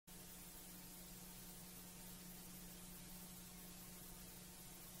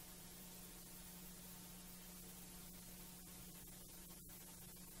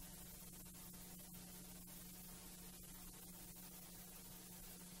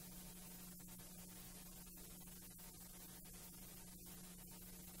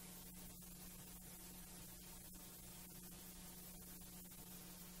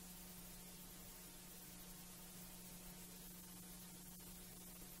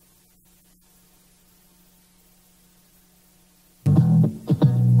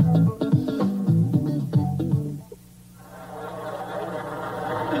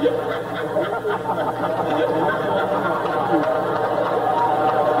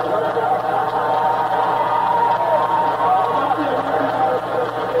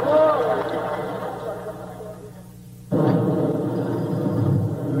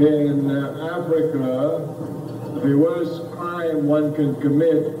can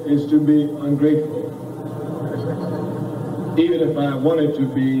commit is to be ungrateful. Even if I wanted to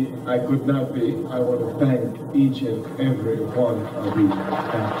be, I could not be. I want to thank each and every one of you.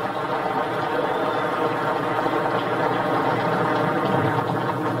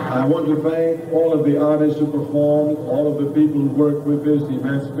 I want to thank all of the artists who performed, all of the people who worked with this, the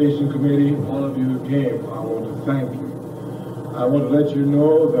Emancipation Committee, all of you who came. I want to thank you. I want to let you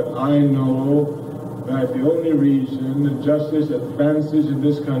know that I know that the only reason that justice advances in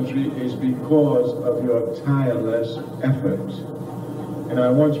this country is because of your tireless efforts. And I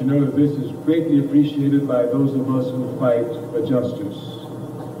want you to know that this is greatly appreciated by those of us who fight for justice.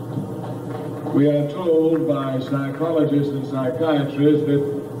 We are told by psychologists and psychiatrists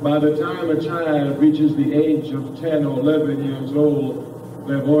that by the time a child reaches the age of 10 or 11 years old,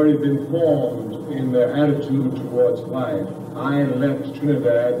 they've already been formed in their attitude towards life. I left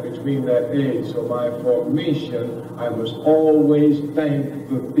Trinidad between that age, so my formation, I must always thank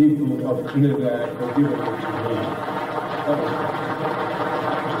the people of Trinidad for giving it to me.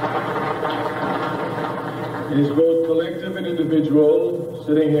 It is both collective and individual.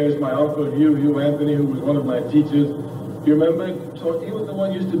 Sitting here is my uncle Hugh Anthony, who was one of my teachers. You remember? He was the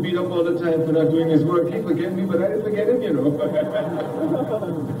one who used to beat up all the time for not doing his work. He forget me, but I didn't forget him, you know.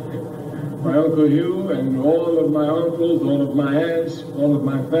 My Uncle Hugh and all of my uncles, all of my aunts, all of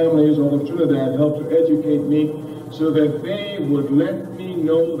my families, all of Trinidad helped to educate me so that they would let me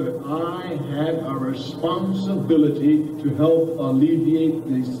know that I had a responsibility to help alleviate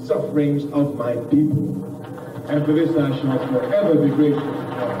the sufferings of my people. And for this I shall forever be grateful to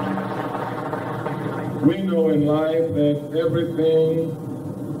God. We know in life that everything,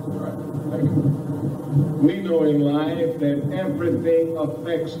 we know in life that everything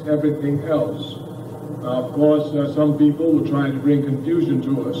affects everything else. Of course, some people will try to bring confusion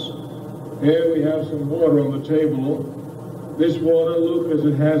to us. Here we have some water on the table. This water, look, as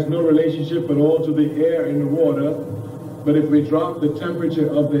it has no relationship at all to the air in the water. But if we drop the temperature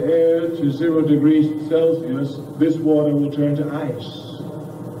of the air to 0 degrees Celsius, this water will turn to ice.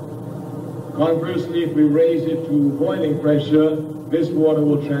 Conversely, if we raise it to boiling pressure, this water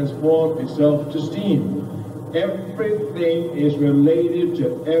will transform itself to steam. Everything is related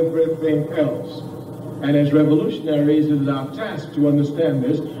to everything else. And as revolutionaries, it is our task to understand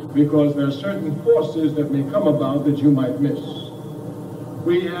this, because there are certain forces that may come about that you might miss.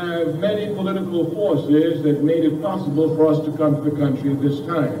 We have many political forces that made it possible for us to come to the country at this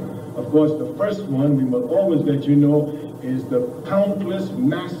time. Of course, the first one, we will always let you know, is the countless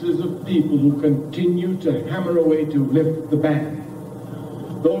masses of people who continue to hammer away to lift the ban.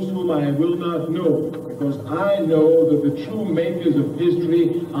 Those whom I will not know, because I know that the true makers of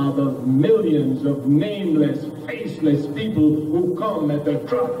history are the millions of nameless, faceless people who come at the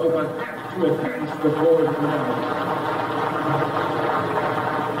drop of a hat to advance the cause of humanity.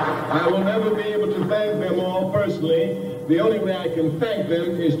 I will never be able to thank them all personally. The only way I can thank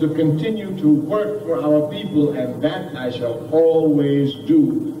them is to continue to work for our people, and that I shall always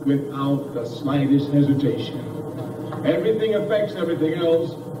do without the slightest hesitation. Everything affects everything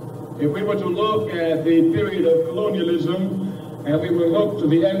else. If we were to look at the period of colonialism, and we will look to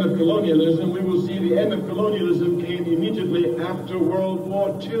the end of colonialism, we will see the end of colonialism came immediately after World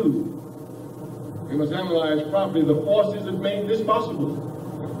War II. We must analyze properly the forces that made this possible.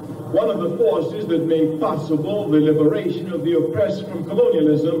 One of the forces that made possible the liberation of the oppressed from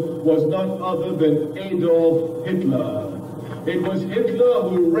colonialism was none other than Adolf Hitler. It was Hitler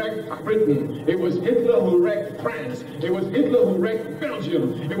who wrecked Britain. It was Hitler who wrecked France. It was Hitler who wrecked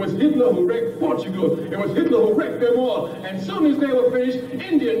Belgium. It was Hitler who wrecked Portugal. It was Hitler who wrecked them all. And as soon as they were finished,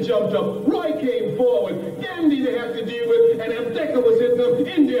 India jumped up. Roy came forward. Gandhi they had to deal with. And Abdeka was Hitler.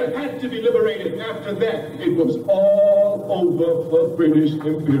 India had to be liberated. After that, it was all over for British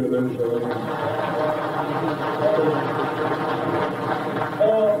imperialism.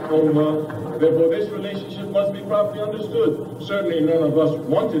 All over. Therefore, this relationship must be properly understood. Certainly none of us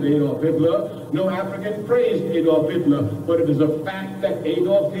wanted Adolf Hitler. No African praised Adolf Hitler. But it is a fact that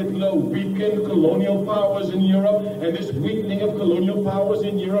Adolf Hitler weakened colonial powers in Europe, and this weakening of colonial powers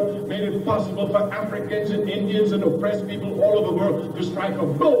in Europe made it possible for Africans and Indians and oppressed people all over the world to strike a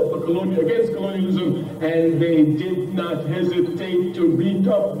blow for against colonialism, and they did not hesitate to meet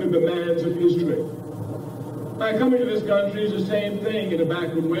up the demands of history. Now, coming to this country is the same thing in a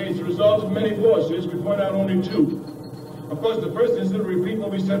backward way. It's a result of many forces. We point out only two. Of course, the first is to repeat what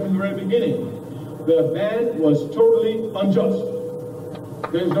we said from the very beginning. The ban was totally unjust.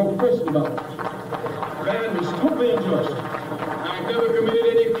 There's no question about it. ban was totally unjust. I never committed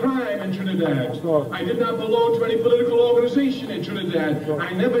any crime in Trinidad. I did not belong to any political organization in Trinidad.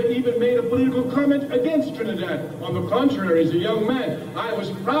 I never even made a political comment against Trinidad. On the contrary, as a young man, I was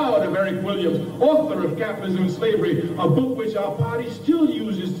proud of Eric Williams, author of Capitalism and Slavery, a book which our party still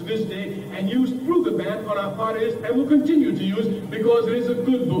uses to this day and used through the ban on our parties and will continue to use because it is a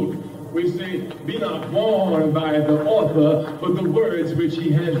good book. We say, be not warned by the author, but the words which he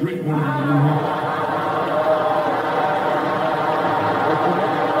has written.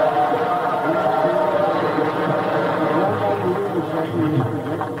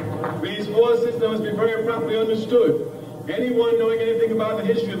 These four systems must be very properly understood. Anyone knowing anything about the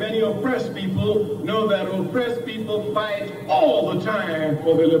history of any oppressed people know that oppressed people fight all the time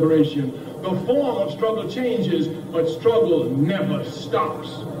for their liberation. The form of struggle changes, but struggle never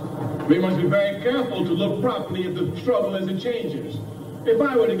stops. We must be very careful to look properly at the struggle as it changes. If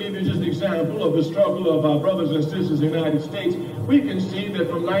I were to give you just an example of the struggle of our brothers and sisters in the United States, we can see that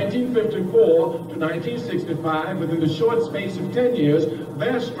from 1954 to 1965, within the short space of 10 years,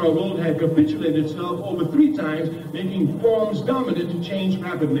 their struggle had capitulated itself over 3 times, making forms dominant to change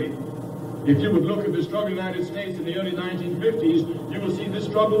rapidly. If you would look at the struggle in the United States in the early 1950s, you will see this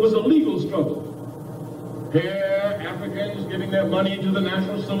struggle was a legal struggle. Here, Africans giving their money to the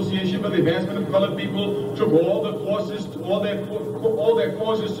National Association for the Advancement of Colored People took all their causes to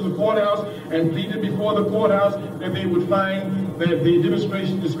the courthouse and pleaded before the courthouse that they would find that the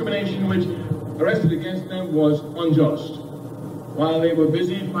discrimination which arrested against them was unjust. While they were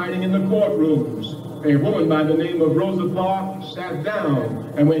busy fighting in the courtrooms, a woman by the name of Rosa Parks sat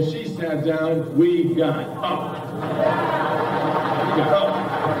down, and when she sat down, we got up. We got up.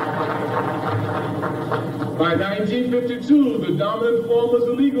 By 1952, the dominant form was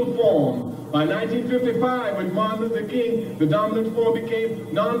the legal form. By 1955, with Martin Luther King, the dominant form became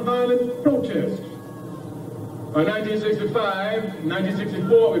nonviolent protest. By 1965,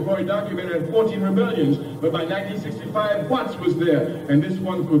 1964, we've already documented 14 rebellions, but by 1965, Watts was there, and this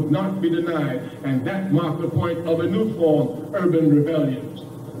one could not be denied, and that marked the point of a new form, urban rebellions.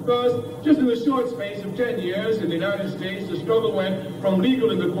 Because just in the short space of 10 years in the United States, the struggle went from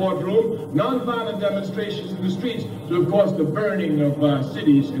legal in the courtroom, nonviolent demonstrations in the streets, to, of course, the burning of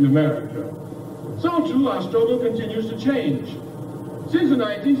cities in America. So, too, our struggle continues to change. Since the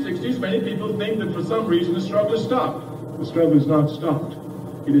 1960s, many people think that for some reason the struggle has stopped. The struggle has not stopped.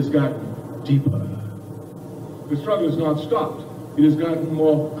 It has gotten deeper. The struggle has not stopped. It has gotten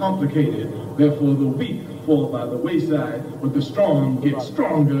more complicated. Therefore, the weak fall by the wayside, but the strong get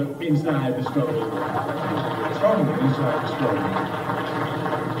stronger inside the struggle. Stronger inside the struggle.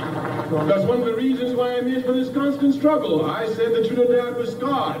 That's one of the reasons why I'm here for this constant struggle. I said that Trinidad was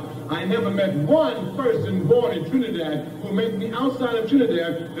scarred. I never met one person born in Trinidad who met me outside of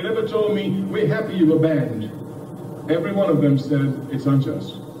Trinidad that ever told me, we're happy you were banned. Every one of them said, it's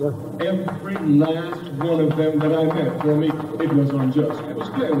unjust. Every last one of them that I met told me it was unjust. It was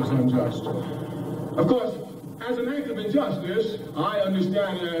clear it was unjust. Of course, as an act of injustice, I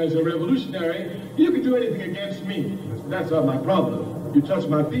understand as a revolutionary, you can do anything against me. That's not my problem. You touch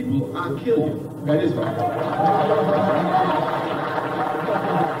my people, I'll kill you. That is right.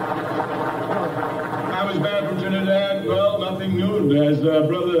 I was banned from Trinidad. Well, nothing new. As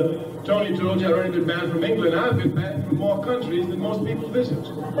Brother Tony told you, I've already been banned from England. I've been banned from more countries than most people visit.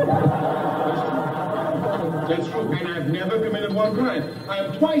 That's true. And I've never committed one crime.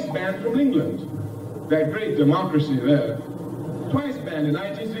 I'm twice banned from England. That great democracy there. Twice banned, in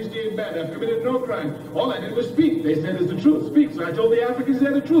 1968 banned. I've committed no crime. All I did was speak. They said it's the truth. Speak. So I told the Africans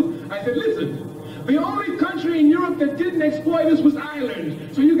they're the truth. I said, listen, the only country in Europe that didn't exploit us was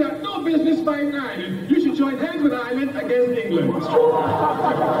Ireland. So you got no business fighting Ireland. You should join hands with Ireland against England. It's true.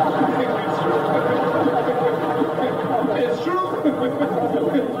 It's true.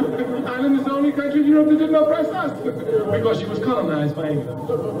 Ireland is the only country in Europe that didn't oppress us because she was colonized by England.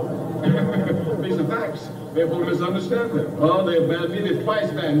 These are facts. Therefore, misunderstand them. Oh, they banned me. They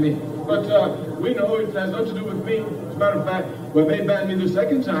twice banned me. But we know it has nothing to do with me. As a matter of fact, when they banned me the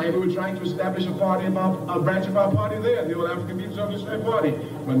second time, we were trying to establish a party, a branch of our party there, the All African People's Revolutionary Party.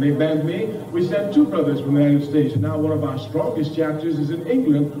 When they banned me, we sent 2 brothers from the United States. And now one of our strongest chapters is in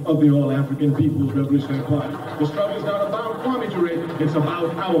England of the All African People's Revolutionary Party. The struggle is not about Kwame Ture, it's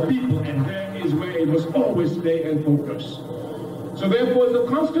about our people, and there is where it must always stay and focus. So therefore, it's a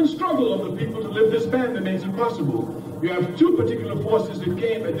constant struggle of the people to live this ban that makes it possible. You have 2 particular forces that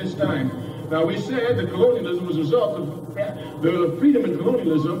came at this time. Now, we said that colonialism was a result of, the freedom in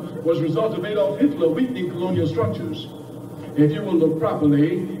colonialism was a result of Adolf Hitler weakening colonial structures. If you will look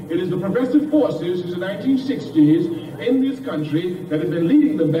properly, it is the progressive forces in the 1960s in this country that has been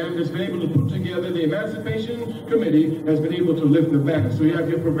leading the band, that's been able to put together the Emancipation Committee, has been able to lift the banner. So you have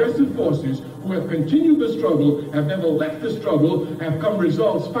your progressive forces who have continued the struggle, have never left the struggle, have come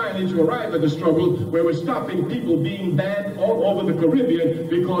results finally to arrive at the struggle where we're stopping people being banned all over the Caribbean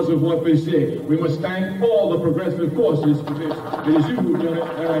because of what they say. We must thank all the progressive forces for this. It is you who've done it,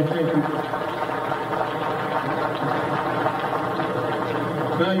 and I thank you.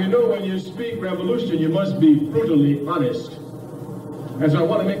 Now, you know, when you speak revolution, you must be brutally honest. And so I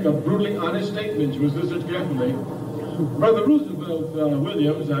want to make a brutally honest statement. You must listen carefully. Brother Roosevelt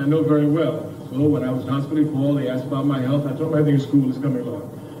Williams, I know very well. So when I was in hospital before, they asked about my health. I told them everything in school is coming along.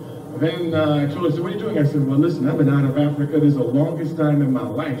 Then I told her, so what are you doing? I said, well, listen, I've been out of Africa. This is the longest time in my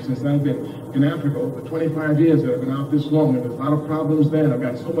life since I've been in Africa. Over 25 years that I've been out this long, and there's a lot of problems there, and I've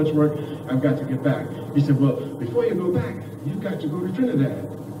got so much work, I've got to get back. He said, well, before you go back, you've got to go to Trinidad.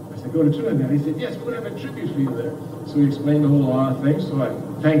 I said, go to Trinidad? He said, yes, we're going to have a tribute for you there. So he explained the whole thing, so I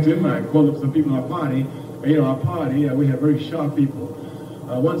thanked him. I called up some people at our party. And, you know, our party, we have very sharp people.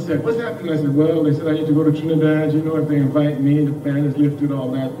 One said, what's happening? I said, well, they said I need to go to Trinidad. You know, if they invite me, the band is lifted, all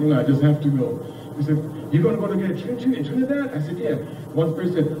that, you know, I just have to go. He said, you're going to go to get in Trinidad? I said, yeah. One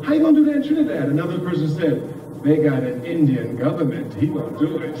person said, how you going to do that in Trinidad? Another person said, they got an Indian government. He going to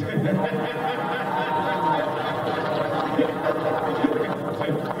do it.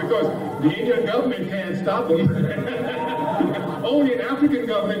 Because the Indian government can't stop them. Only an African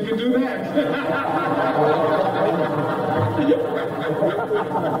government can do that.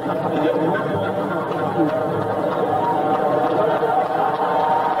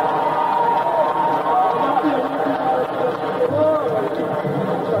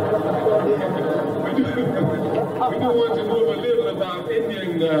 We do want to move a little about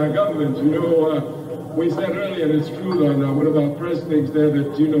Indian government. You know, we said earlier, and it's true on one of our press things there,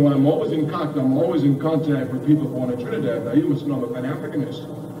 that, you know, I'm always in contact with people born in Trinidad. Now, you must know I'm a Pan-Africanist.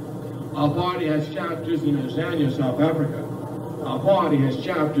 Our party has chapters in Tanzania, South Africa. Our party has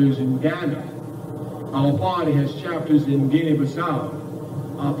chapters in Ghana. Our party has chapters in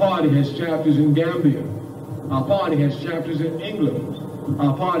Guinea-Bissau. Our party has chapters in Gambia. Our party has chapters in England.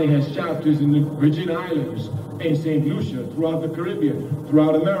 Our party has chapters in the Virgin Islands, in St. Lucia, throughout the Caribbean,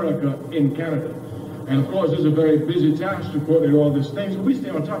 throughout America, in Canada. And of course, it's a very busy task to coordinate all these things. We stay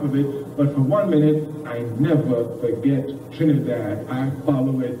on top of it, but for 1 minute, I never forget Trinidad. I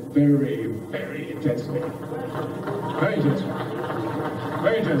follow it very, very intensely. Very intensely.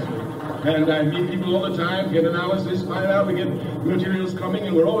 Very intensely. And I meet people all the time, get analysis, find out, we get materials coming,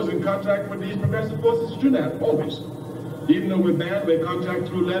 and we're always in contact with these progressive forces in Trinidad, always. Even though we're banned, we contact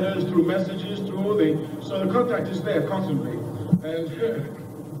through letters, through messages, so the contact is there constantly. And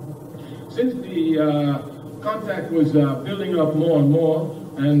since the contact was building up more and more,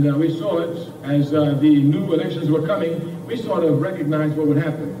 and we saw it as the new elections were coming, we sort of recognized what would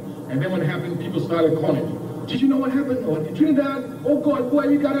happen. And then when it happened, people started calling. Did you know what happened? Oh, in Trinidad? Oh God, boy,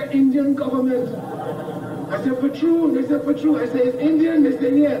 we got an Indian government. I said, for true? They said, for true. I said, it's Indian? They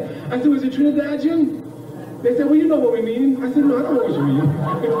said, yeah. I said, was it Trinidadian? They said, well, you know what we mean. I said, no, I don't know what you mean.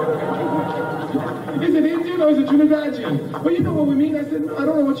 Is it Indian or is it Trinidadian? Well, you know what we mean. I said, no, I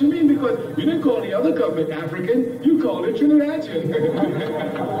don't know what you mean, because you didn't call the other government African, you called it Trinidadian.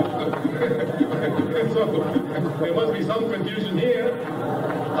 So there must be some confusion here.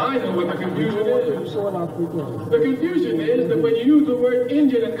 I know what the confusion is. The confusion is that when you use the word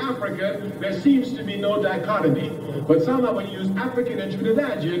Indian and African, there seems to be no dichotomy. But somehow when you use African and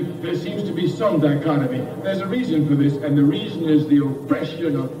Trinidadian, there seems to be some dichotomy. There's a reason for this, and the reason is the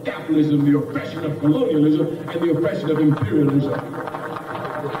oppression of capitalism, the oppression of colonialism, and the oppression of imperialism.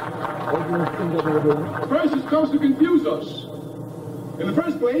 First, it comes to confuse us. In the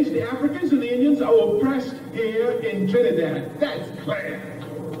first place, the Africans and the Indians are oppressed here in Trinidad. That's clear.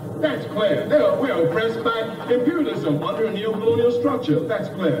 That's clear. We're oppressed by imperialism under a neo-colonial structure. That's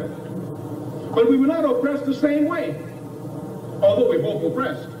clear. But we were not oppressed the same way, although we're both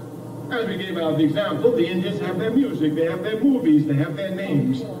oppressed. As we gave out the example, the Indians have their music, they have their movies, they have their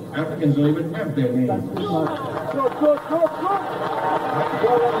names. Africans don't even have their names.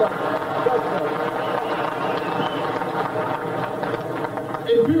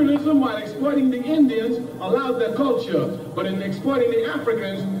 Imperialism, while exploiting the Indians, allowed their culture. But in exploiting the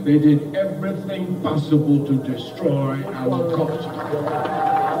Africans, they did everything possible to destroy our culture.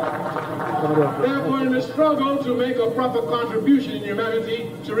 Therefore, in the struggle to make a proper contribution in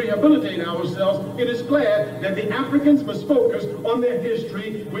humanity to rehabilitate ourselves, it is clear that the Africans must focus on their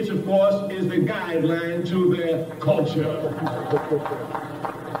history, which of course is the guideline to their culture.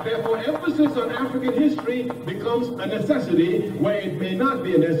 Therefore, emphasis on African history becomes a necessity where it may not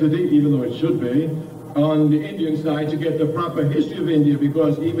be a necessity, even though it should be, on the Indian side to get the proper history of India,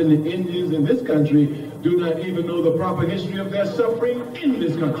 because even the Indians in this country do not even know the proper history of their suffering in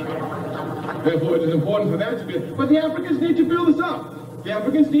this country. Therefore, it is important for that to be. But the Africans need to build this up. The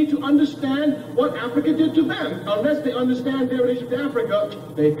Africans need to understand what Africa did to them. Unless they understand their relation to Africa,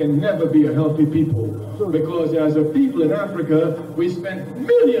 they can never be a healthy people. Because as a people in Africa, we spent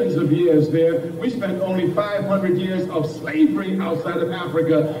millions of years there. We spent only 500 years of slavery outside of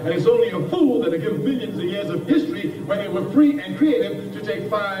Africa. And it's only a fool that will give millions of years of history when they were free and creative to take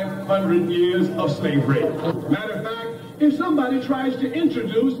 500 years of slavery. Matter of fact, if somebody tries to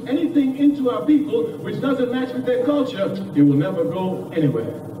introduce anything into our people which doesn't match with their culture, it will never go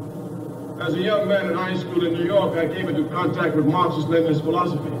anywhere. As a young man in high school in New York, I came into contact with Marxist-Leninist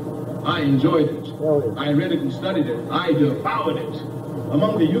philosophy. I enjoyed it. I read it and studied it. I devoured it.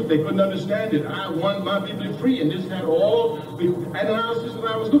 Among the youth, they couldn't understand it. I want my people free, and this had all the analysis that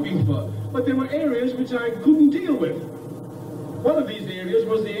I was looking for. But there were areas which I couldn't deal with. One of these areas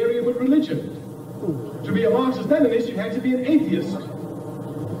was the area with religion. To be a Marxist-Leninist, you had to be an atheist.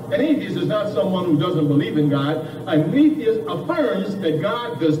 An atheist is not someone who doesn't believe in God. An atheist affirms that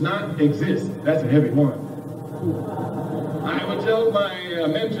God does not exist. That's a heavy one. I would tell my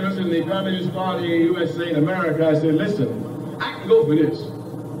mentors in the Communist Party, USA, and America, I said, listen, I can go for this.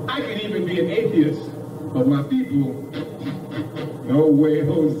 I can even be an atheist. But my people, no way,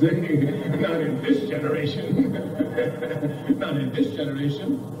 Jose. Not in this generation. Not in this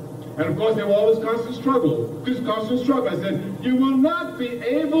generation. And of course, there was always constant struggle. This constant struggle. I said, you will not be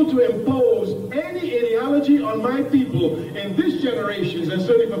able to impose any ideology on my people in this generation, and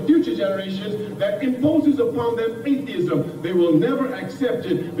certainly for future generations, that imposes upon them atheism. They will never accept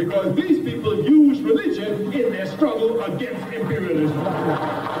it, because these people use religion in their struggle against imperialism.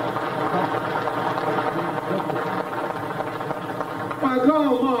 While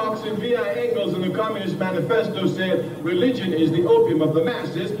Karl Marx and V.I. Engels in the Communist Manifesto said religion is the opium of the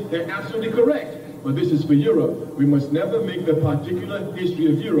masses, they're absolutely correct. But this is for Europe. We must never make the particular history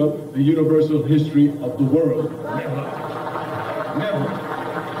of Europe the universal history of the world. Never. Never.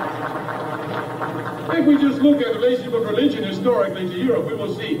 If we just look at the relationship of religion historically to Europe, we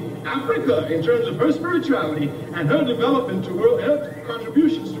will see Africa, in terms of her spirituality and her development to world, her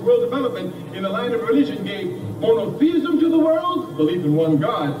contributions to world development in the line of religion, gave monotheism to the world. Belief in one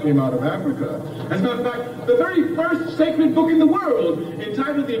God came out of Africa. As a matter of fact, the very first sacred book in the world,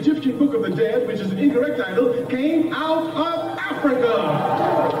 entitled the Egyptian Book of the Dead, which is an incorrect title, came out of Africa.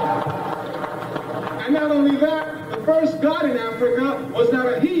 And not only that, the first god in Africa was not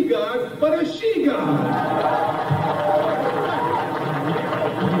a he god, but a she god.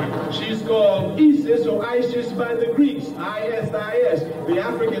 She's called Isis or Isis by the Greeks, I-S-I-S. The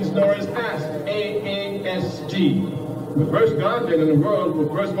Africans know her as Ast, A-A-S-T. The first god then in the world, the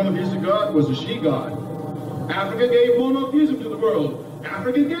first monotheistic god, was a she god. Africa gave monotheism to the world.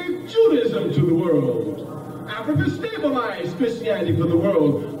 Africa gave Judaism to the world. Africa stabilized Christianity for the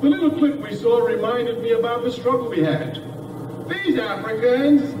world. The little clip we saw reminded me about the struggle we had. These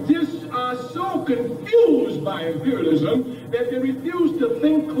Africans just are so confused by imperialism that they refuse to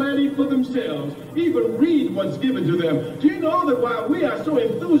think clearly for themselves, even read what's given to them. Do you know that while we are so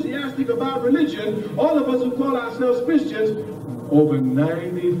enthusiastic about religion, all of us who call ourselves Christians, over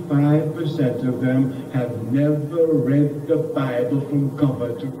 95% of them have never read the Bible from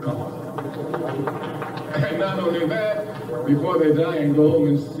cover to cover. And not only that, before they die and go home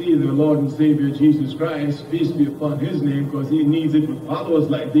and see their Lord and Savior Jesus Christ, peace be upon his name, because he needs it with followers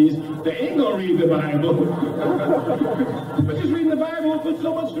like these, they ain't gonna read the Bible. But just reading the Bible will put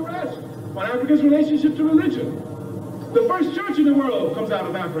so much to rest on Africa's relationship to religion. The first church in the world comes out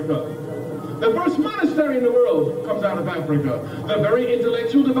of Africa. The first monastery in the world comes out of Africa. The very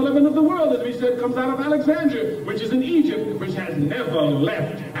intellectual development of the world, as we said, comes out of Alexandria, which is in Egypt, which has never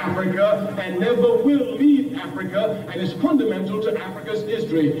left Africa and never will leave Africa, and is fundamental to Africa's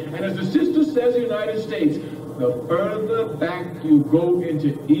history. And as the sister says in the United States, the further back you go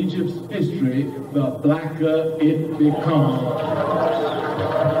into Egypt's history, the blacker it becomes.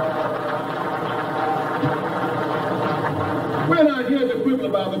 We're not here to quibble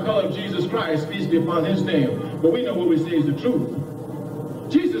about the color of Jesus Christ, peace be upon his name, but we know what we say is the truth.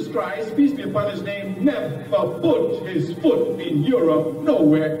 Jesus Christ, peace be upon his name, never put his foot in Europe,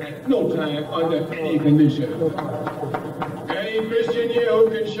 nowhere, at no time, under any condition. Any Christian here who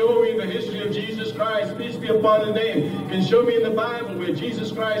can show me the history of Jesus Christ, peace be upon his name, can show me in the Bible where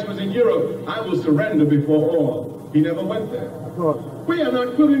Jesus Christ was in Europe, I will surrender before all. He never went there. We are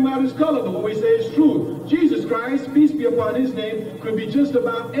not quibbling about his color, but what we say is true. Jesus Christ, peace be upon his name, could be just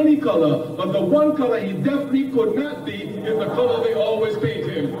about any color, but the one color he definitely could not be is the color they always paint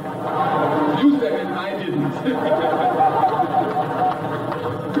him. You said it, I didn't.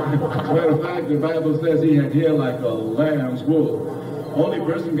 As a matter of fact, the Bible says he had hair like a lamb's wool. Only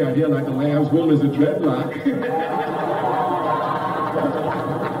person got hair like a lamb's wool is a dreadlock.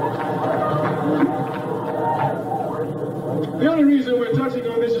 The only reason we're touching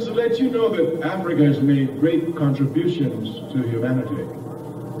on this is to let you know that Africa has made great contributions to humanity.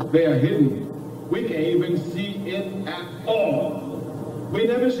 They are hidden. We can't even see it at all. We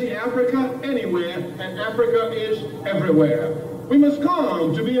never see Africa anywhere, and Africa is everywhere. We must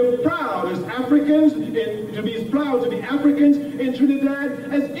come to be as proud as Africans, to be as proud to be Africans in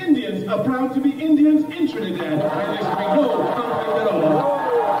Trinidad as Indians are proud to be Indians in Trinidad. And there should be no conflict at all.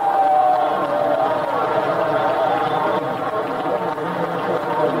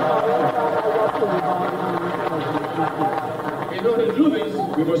 In order to do this,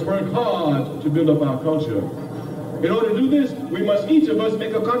 we must work hard to build up our culture. In order to do this, we must each of us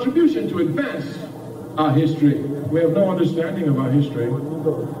make a contribution to advance our history. We have no understanding of our history.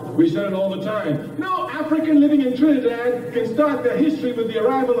 We said it all the time. No African living in Trinidad can start their history with the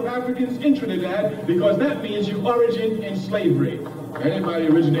arrival of Africans in Trinidad, because that means you origin in slavery. Anybody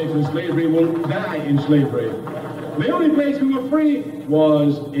who originates in slavery will die in slavery. The only place we were free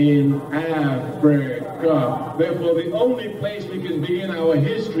was in Africa. Therefore, the only place we can begin our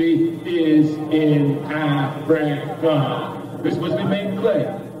history is in Africa. This must be made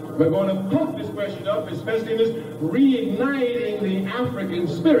clear. We're going to pump this question up, especially in this reigniting the African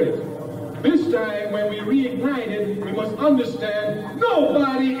spirit. This time, when we reignite it, we must understand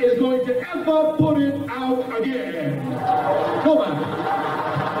nobody is going to ever put it out again. Nobody.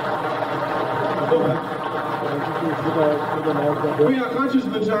 Nobody. We are conscious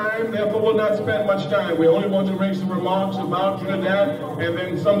of the time, therefore will not spend much time. We only want to make some remarks about Trinidad and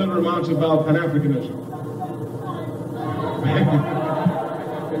then some little remarks about Pan-Africanism.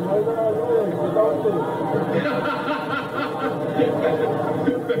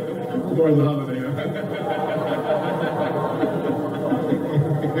 Tomorrow's a holiday.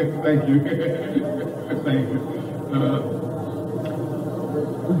 Thank you. Thank you.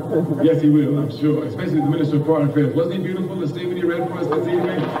 Yes, he will, I'm sure. Especially the Minister of Foreign Affairs. Wasn't he beautiful, the statement he read for us this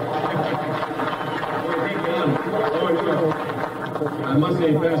evening? I must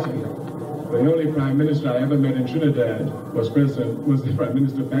say, Pastor, the only Prime Minister I ever met in Trinidad was the Prime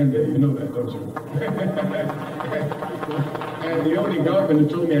Minister Bande. You know that, don't you? And the only government who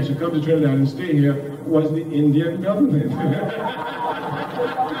told me I should come to Trinidad and stay here was the Indian government.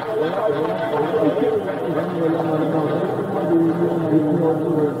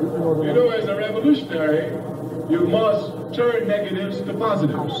 You know, as a revolutionary, you must turn negatives to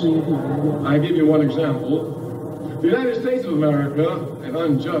positives. I give you one example. The United States of America, an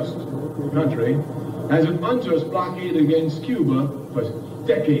unjust country, has an unjust blockade against Cuba for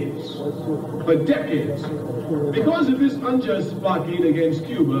decades. For decades. Because of this unjust blockade against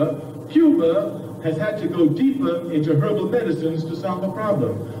Cuba, Cuba has had to go deeper into herbal medicines to solve a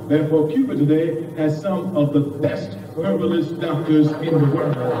problem. Therefore, Cuba today has some of the best herbalist doctors in the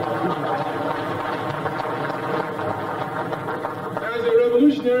world. As a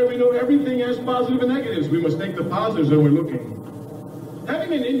revolutionary, we know everything has positive and negatives. We must take the positives when we're looking.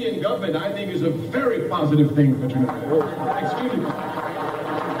 Having an Indian government, I think, is a very positive thing for Trinidad. Extremely positive.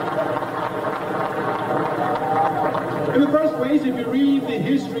 In the first place, if you read the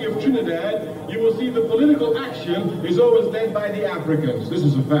history of Trinidad, you will see the political action is always led by the Africans. This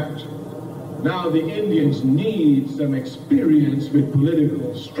is a fact. Now the Indians need some experience with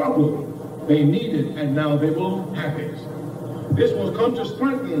political struggle. They need it, and now they will have it. This will come to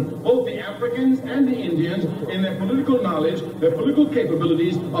strengthen both the Africans and the Indians in their political knowledge, their political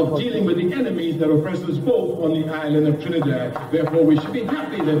capabilities of dealing with the enemies that oppress us both on the island of Trinidad. Therefore, we should be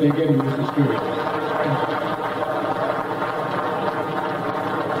happy that they're getting this experience.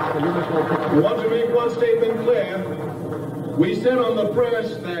 We want to make one statement clear. We said on the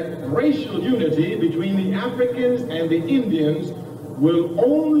press that racial unity between the Africans and the Indians will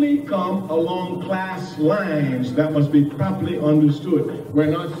only come along class lines that must be properly understood. We're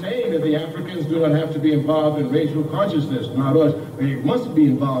not saying that the Africans do not have to be involved in racial consciousness, not us. They must be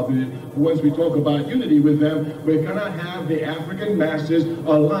involved in it. Once we talk about unity with them, we cannot have the African masses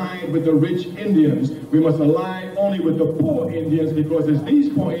aligned with the rich Indians. We must align only with the poor Indians, because it's these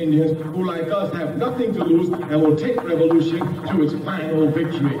poor Indians who, like us, have nothing to lose and will take revolution to its final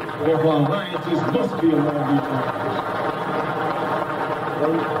victory. Therefore, alliances must be along these lines.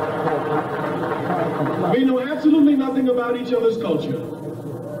 We know absolutely nothing about each other's culture.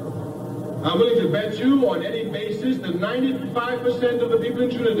 I'm willing to bet you on any basis that 95% of the people in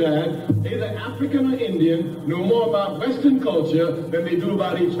Trinidad, either African or Indian, know more about Western culture than they do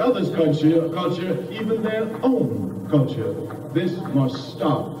about each other's culture, even their own culture. This must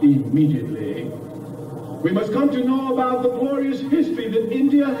stop immediately. We must come to know about the glorious history that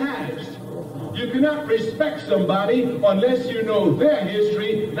India has. You cannot respect somebody unless you know their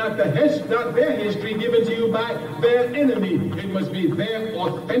history, not their history given to you by their enemy. It must be their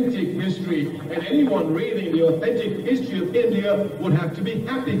authentic history. And anyone reading the authentic history of India would have to be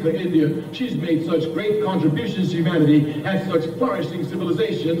happy for India. She's made such great contributions to humanity, had such flourishing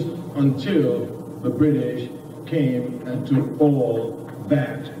civilizations, until the British came and took all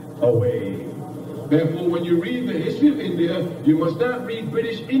that away. Therefore, when you read the history of India, you must not read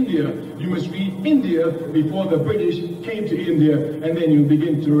British India. You must read India before the British came to India, and then you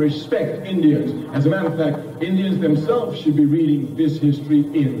begin to respect Indians. As a matter of fact, Indians themselves should be reading this history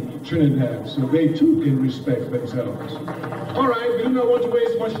in Trinidad, so they too can respect themselves. All right, we do not want to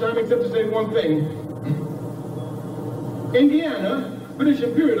waste much time except to say one thing. In Guyana, British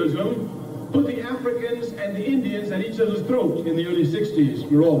imperialism put the Africans and the Indians at each other's throat in the early 60s.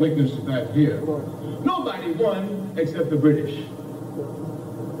 We're all witness to that here. Nobody won except the British.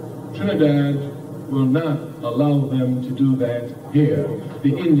 Trinidad will not allow them to do that here.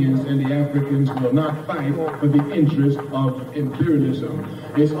 The Indians and the Africans will not fight for the interest of imperialism.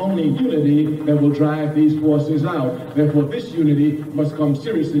 It's only unity that will drive these forces out. Therefore, this unity must come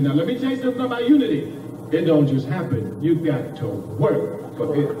seriously. Now, let me tell you something about unity. It don't just happen. You've got to work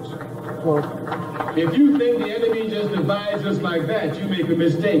for it. If you think the enemy just divides us like that, you make a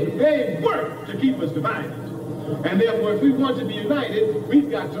mistake. They work to keep us divided. And therefore, if we want to be united, we've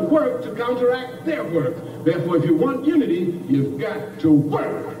got to work to counteract their work. Therefore, if you want unity, you've got to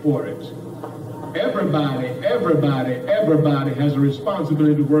work for it. Everybody has a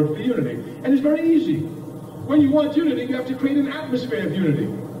responsibility to work for unity. And it's very easy. When you want unity, you have to create an atmosphere of unity.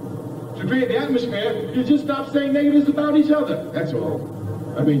 To create the atmosphere, you just stop saying negatives about each other. That's all.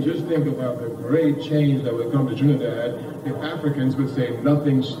 I mean, just think about the great change that would come to Trinidad if Africans would say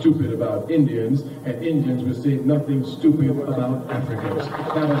nothing stupid about Indians, and Indians would say nothing stupid about Africans.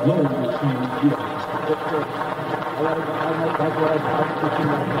 That alone would change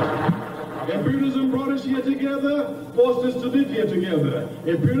the Imperialism brought us here together, forced us to live here together.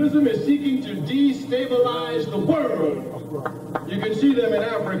 Imperialism is seeking to destabilize the world. You can see them in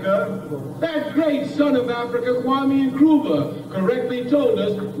Africa. That great son of Africa, Kwame Nkrumah, correctly told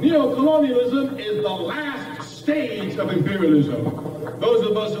us neocolonialism is the last stage of imperialism. Those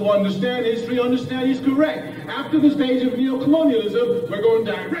of us who understand history understand he's correct. After the stage of neocolonialism, we're going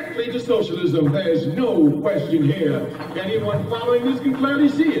directly to socialism. There's no question here. Anyone following this can clearly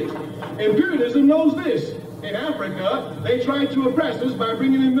see it. Imperialism knows this. In Africa, they tried to oppress us by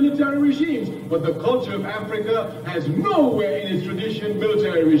bringing in military regimes. But the culture of Africa has nowhere in its tradition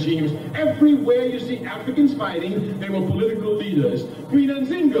military regimes. Everywhere you see Africans fighting, they were political leaders. Queen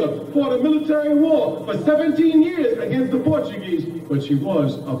Nzinga fought a military war for 17 years against the Portuguese. But she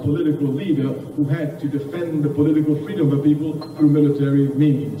was a political leader who had to defend the political freedom of people through military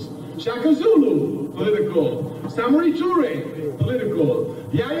means. Shaka Zulu, political. Samori Ture, political.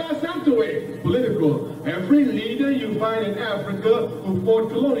 Yaya Santwe, political. Every leader you find in Africa who fought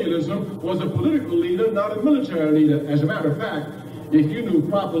colonialism was a political leader, not a military leader. As a matter of fact, if you knew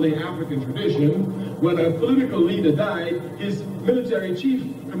properly African tradition, when a political leader died, his military chief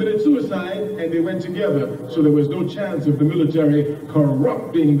committed suicide and they went together. So there was no chance of the military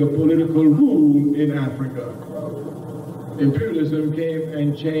corrupting the political rule in Africa. Imperialism came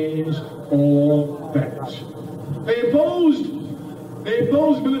and changed all that. They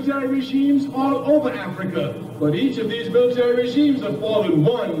imposed military regimes all over Africa. But each of these military regimes have fallen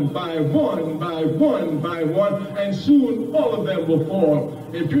one by one by one by one, and soon all of them will fall.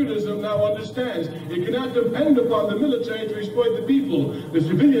 Imperialism now understands it cannot depend upon the military to exploit the people. The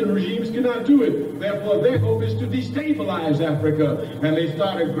civilian regimes cannot do it. Therefore, their hope is to destabilize Africa. And they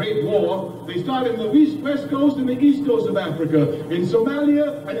start a great war. They start in the west coast and the east coast of Africa, in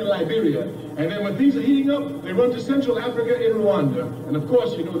Somalia and in Liberia. And then when things are heating up, they run to Central Africa in Rwanda. And of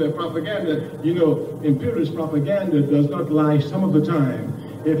course, you know their propaganda. You know, imperialist propaganda does not lie some of the time.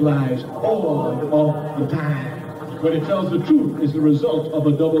 It lies all of the time. But it tells the truth is the result of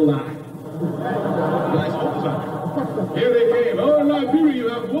a double lie. Lies all the time. Here they came. Oh, in Liberia, you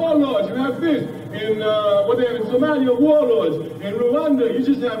have warlords. You have this. In what they have in Somalia, warlords. In Rwanda, you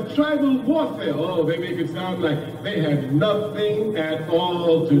just have tribal warfare. Oh, they make it sound like they had nothing at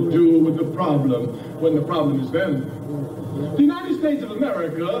all to do with the problem, when the problem is them. The United States of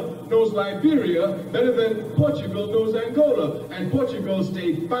America knows Liberia better than Portugal knows Angola, and Portugal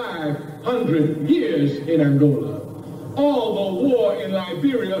stayed 500 years in Angola. All the war in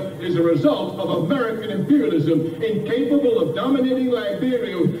Liberia is a result of American imperialism, incapable of dominating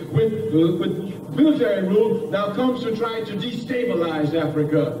Liberia with military rule, now comes to try to destabilize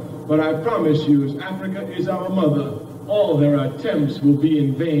Africa. But I promise you, Africa is our mother. All their attempts will be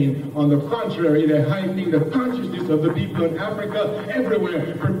in vain. On the contrary, they're heightening the consciousness of the people in Africa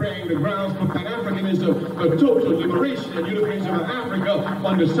everywhere, preparing the grounds for Pan-Africanism, the total liberation and unification of Africa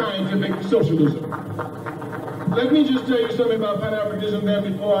under scientific socialism. Let me just tell you something about Pan-Africanism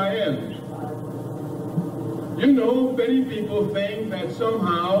then before I end. You know, many people think that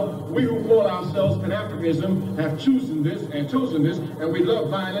somehow we who call ourselves Pan-Africanism have chosen this, and we love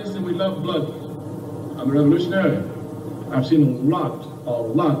violence and we love blood. I'm a revolutionary. I've seen a lot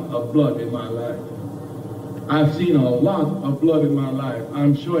of blood in my life. I've seen a lot of blood in my life.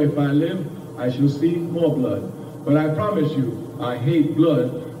 I'm sure if I live, I shall see more blood. But I promise you, I hate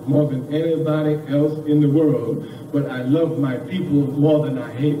blood more than anybody else in the world. But I love my people more than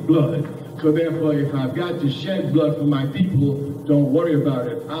I hate blood. So therefore, if I've got to shed blood for my people, don't worry about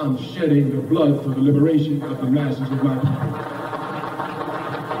it. I'm shedding the blood for the liberation of the masses of my people.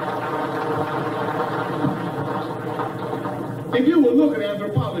 If you will look at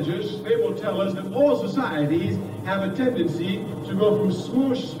anthropologists, they will tell us that all societies have a tendency to go from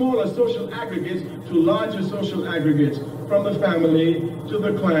smaller social aggregates to larger social aggregates, from the family to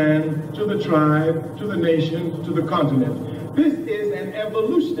the clan, to the tribe, to the nation, to the continent. This is an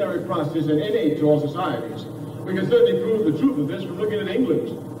evolutionary process and innate to all societies. We can certainly prove the truth of this from looking at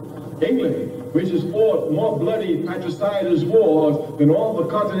England. England, which has fought more bloody fratricidal wars than all the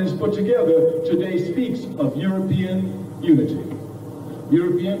continents put together, today speaks of European unity.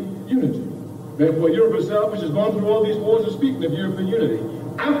 European unity. Therefore, Europe itself, which has gone through all these wars, is speaking of European unity.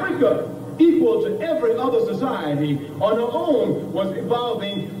 Africa, equal to every other society, on her own was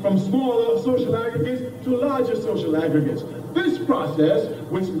evolving from smaller social aggregates to larger social aggregates. This process,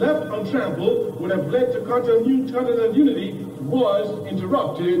 which left untrampled, would have led to continental unity, was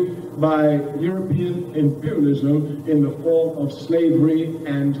interrupted by European imperialism in the form of slavery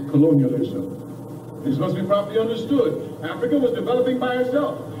and colonialism. This must be properly understood. Africa was developing by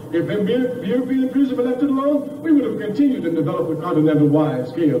itself. If European imperialism had left it alone, we would have continued to develop a continental wide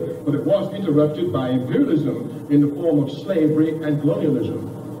scale. But it was interrupted by imperialism in the form of slavery and colonialism.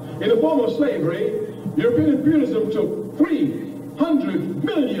 In the form of slavery, European imperialism took 300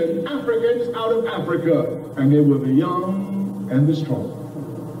 million Africans out of Africa. And they were the young and the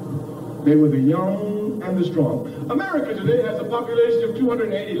strong. They were the young and the strong. America today has a population of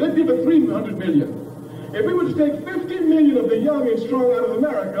 280. Let's give it 300 million. If we were to take 50 million of the young and strong out of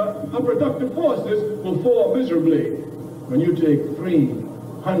America, our productive forces will fall miserably. When you take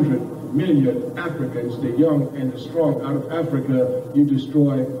 300 million Africans, the young and the strong, out of Africa, you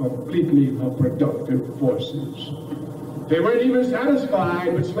destroy completely our productive forces. They weren't even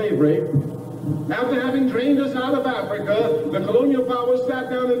satisfied with slavery. After having drained us out of Africa, the colonial powers sat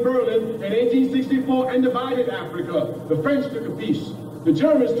down in Berlin in 1864 and divided Africa. The French took a piece. The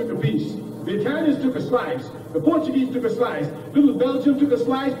Germans took a piece. The Italians took a slice. The Portuguese took a slice. Little Belgium took a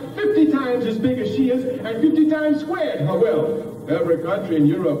slice 50 times as big as she is and 50 times squared her wealth. Every country in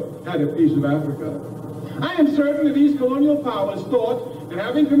Europe had a piece of Africa. I am certain that these colonial powers thought that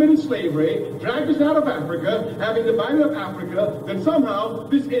having committed slavery, dragged us out of Africa, having divided up Africa, that somehow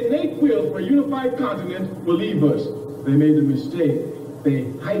this innate will for a unified continent will leave us. They made a mistake.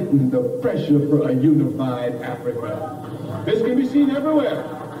 They heightened the pressure for a unified Africa. This can be seen everywhere.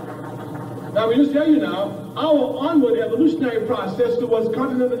 Now, we just tell you now, our onward evolutionary process towards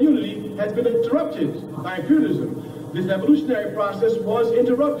continental unity has been interrupted by imperialism. this evolutionary process was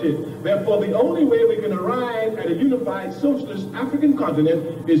interrupted. Therefore, the only way we can arrive at a unified socialist African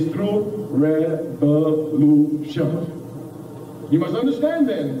continent is through revolution. You must understand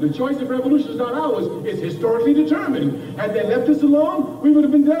then, the choice of revolution is not ours, it's historically determined. Had they left us alone, we would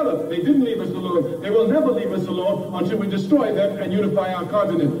have been developed. They didn't leave us alone. They will never leave us alone until we destroy them and unify our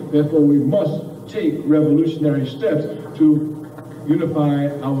continent. Therefore, we must take revolutionary steps to unify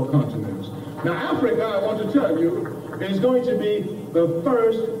our continents. Now, Africa, I want to tell you, is going to be the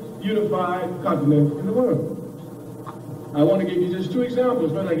first unified continent in the world. I want to give you just two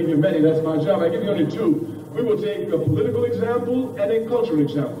examples. When I give you many, that's my job. I give you only two. We will take a political example and a cultural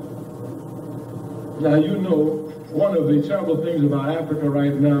example. Now, you know, one of the terrible things about Africa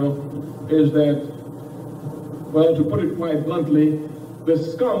right now is that, well, to put it quite bluntly, the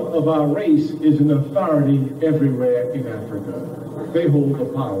scum of our race is an authority everywhere in Africa. They hold the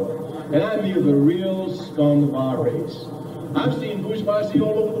power. And I mean the real scum of our race. I've seen bourgeoisie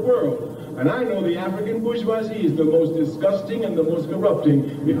all over the world. And I know the African bourgeoisie is the most disgusting and the most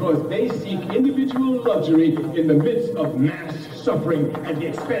corrupting because they seek individual luxury in the midst of mass suffering at the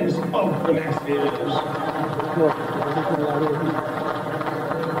expense of the masses.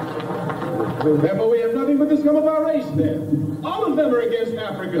 Therefore, we have nothing but the scum of our race there. All of them are against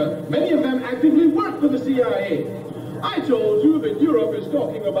Africa. Many of them actively work for the CIA. I told you that Europe is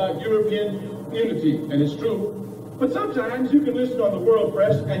talking about European unity, and it's true. But sometimes you can listen on the world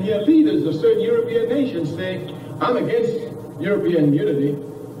press and hear leaders of certain European nations say, I'm against European unity,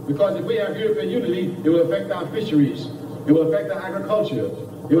 because if we have European unity, it will affect our fisheries, it will affect our agriculture,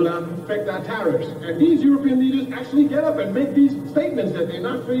 it will affect our tariffs. And these European leaders actually get up and make these statements that they're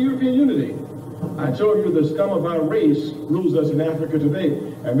not for European unity. I told you the scum of our race rules us in Africa today,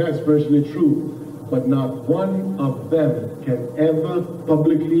 and that's virtually true. But not one of them can ever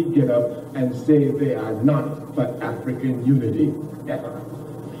publicly get up and say they are not for African unity, ever.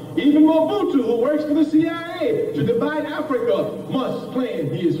 Even Mobutu, who works for the CIA to divide Africa, must claim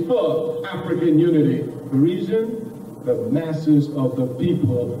he is for African unity. The reason? The masses of the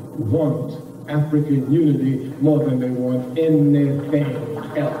people want African unity more than they want anything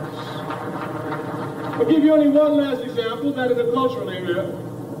else. I'll give you only one last example, that is the cultural area.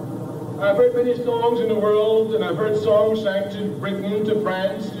 I've heard many songs in the world, and I've heard songs sang to Britain, to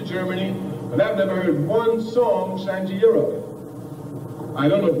France, to Germany, but I've never heard one song sang to Europe. I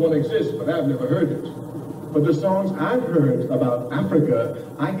don't know if one exists, but I've never heard it. But the songs I've heard about Africa,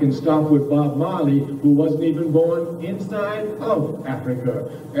 I can stop with Bob Marley, who wasn't even born inside of Africa.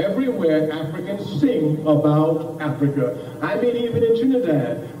 Everywhere Africans sing about Africa. I mean, even in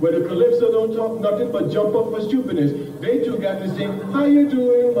Trinidad, where the Calypso don't talk nothing but jump up for stupidness, they too got to sing, how you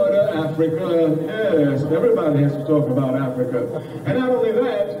doing, Mother Africa? Yes, everybody has to talk about Africa. And not only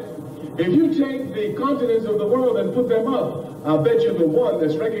that, if you take the continents of the world and put them up, I'll bet you the one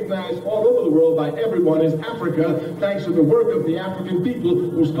that's recognized all over the world by everyone is Africa, thanks to the work of the African people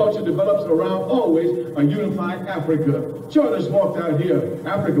whose culture develops around always a unified Africa. Charters walked out here.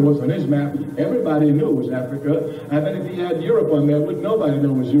 Africa was on his map. Everybody knew it was Africa. I bet if he had Europe on there, wouldn't nobody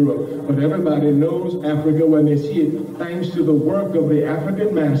know it was Europe. But everybody knows Africa when they see it, thanks to the work of the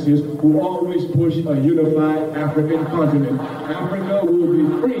African masses who always push a unified African continent. Africa will be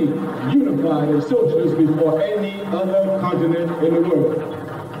free, unified, and socialist before any other continent in the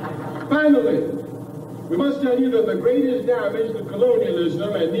world. Finally, we must tell you that the greatest damage that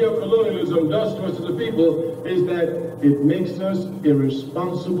colonialism and neocolonialism does to us as a people is that it makes us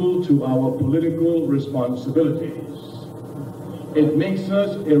irresponsible to our political responsibilities. It makes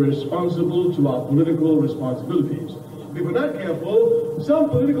us irresponsible to our political responsibilities. If we're not careful, some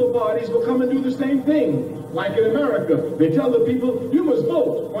political parties will come and do the same thing. Like in America, they tell the people, you must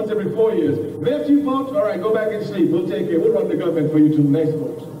vote once every 4 years. And after you vote, all right, go back and sleep. We'll take care. We'll run the government for you till the next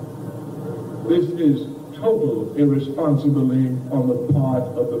vote. This is total irresponsibility on the part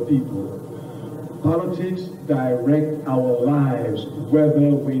of the people. Politics direct our lives, whether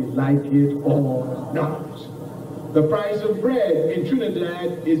we like it or not. The price of bread in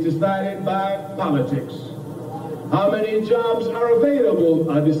Trinidad is decided by politics. How many jobs are available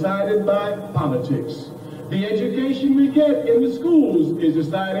are decided by politics. The education we get in the schools is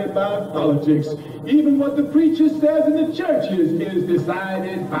decided by politics. Even what the preacher says in the churches is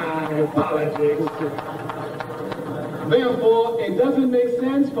decided by politics. Therefore, it doesn't make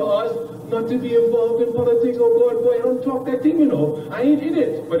sense for us not to be involved in politics. Oh, God, boy, I don't talk that thing, you know. I ain't in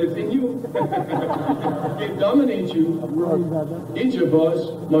it, but it's in you. It dominates you. Each of us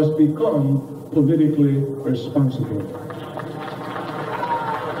must become politically responsible.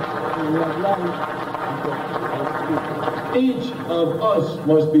 Each of us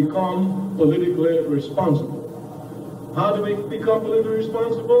must become politically responsible. How do we become politically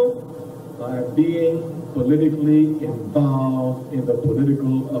responsible? By being politically involved in the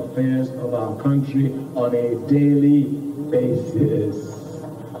political affairs of our country on a daily basis.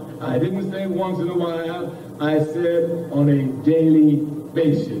 I didn't say once in a while, I said on a daily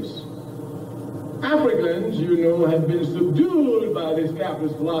basis. Africans, you know, have been subdued by this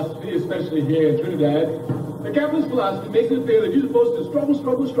capitalist philosophy, especially here in Trinidad. The capitalist philosophy makes it feel that you're supposed to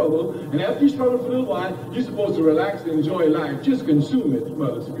struggle, and after you struggle for a little while, you're supposed to relax and enjoy life. Just consume it.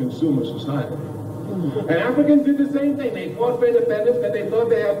 Well, it's a consumer society. And Africans did the same thing. They fought for independence, and they thought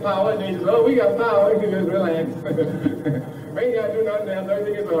they had power, and they said, oh, we got power, we can just relax. We ain't got to do nothing else,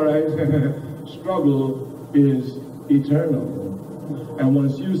 everything is all right. Struggle is eternal. And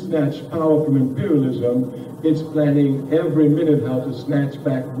once you snatch power from imperialism, it's planning every minute how to snatch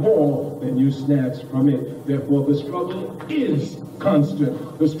back more than you snatched from it. Therefore, the struggle is constant.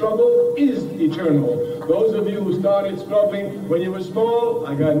 The struggle is eternal. Those of you who started struggling when you were small,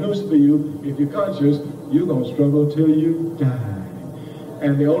 I got news for you. If you're conscious, you're going to struggle till you die.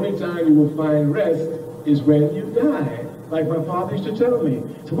 And the only time you will find rest is when you die. Like my father used to tell me.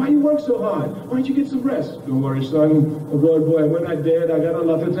 So why you work so hard? Why don't you get some rest? Don't worry, son. Oh, boy, when I'm dead, I got a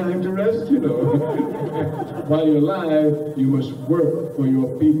lot of time to rest, you know. While you're alive, you must work for your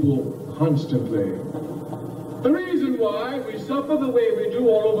people constantly. The reason why we suffer the way we do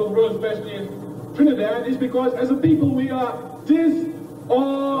all over the world, especially in Trinidad, is because as a people we are disorganized.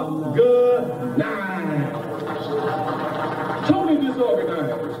 Totally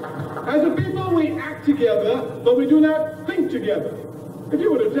disorganized. As a people, we act together, but we do not think together. If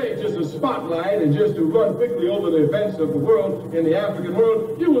you were to take just a spotlight and just to run quickly over the events of the world, in the African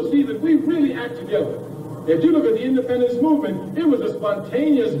world, you will see that we really act together. If you look at the independence movement, it was a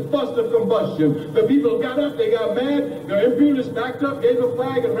spontaneous burst of combustion. The people got up, they got mad, the imperialists backed up, gave a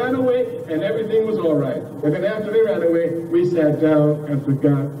flag and ran away, and everything was all right. And then after they ran away, we sat down and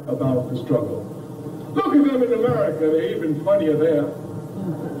forgot about the struggle. Look at them in America, they're even funnier there.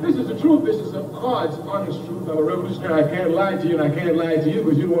 This is the truth. This is the honest truth. I'm a revolutionary. I can't lie to you, and I can't lie to you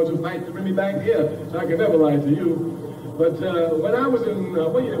because you're the ones who fight to bring me back here. So I can never lie to you. But when I was in,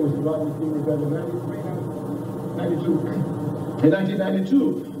 what year was the Rodney King Rebellion? 92. In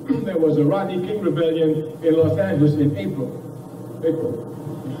 1992, there was a Rodney King Rebellion in Los Angeles in April.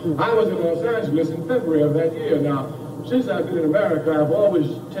 I was in Los Angeles in February of that year. Now, since I've been in America, I've always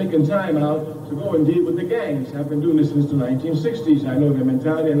taken time out to go and deal with the gangs. I've been doing this since the 1960s. I know their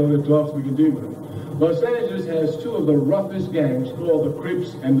mentality, I know their talks, we can deal with them. Los Angeles has two of the roughest gangs called the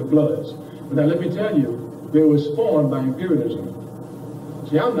Crips and the Bloods. But now let me tell you, they were spawned by imperialism.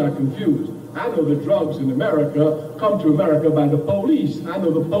 See, I'm not confused. I know the drugs in America come to America by the police. I know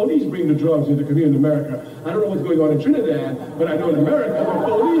the police bring the drugs into community in America. I don't know what's going on in Trinidad, but I know in America the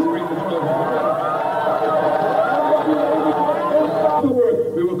police bring the drugs into America.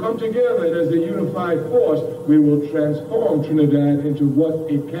 We will come together and as a unified force, we will transform Trinidad into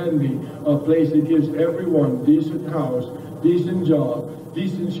what it can be, a place that gives everyone decent house, decent job,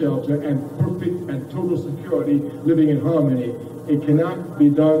 decent shelter, and perfect and total security, living in harmony. It cannot be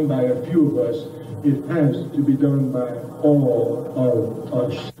done by a few of us. It has to be done by all of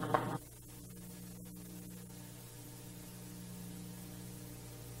us.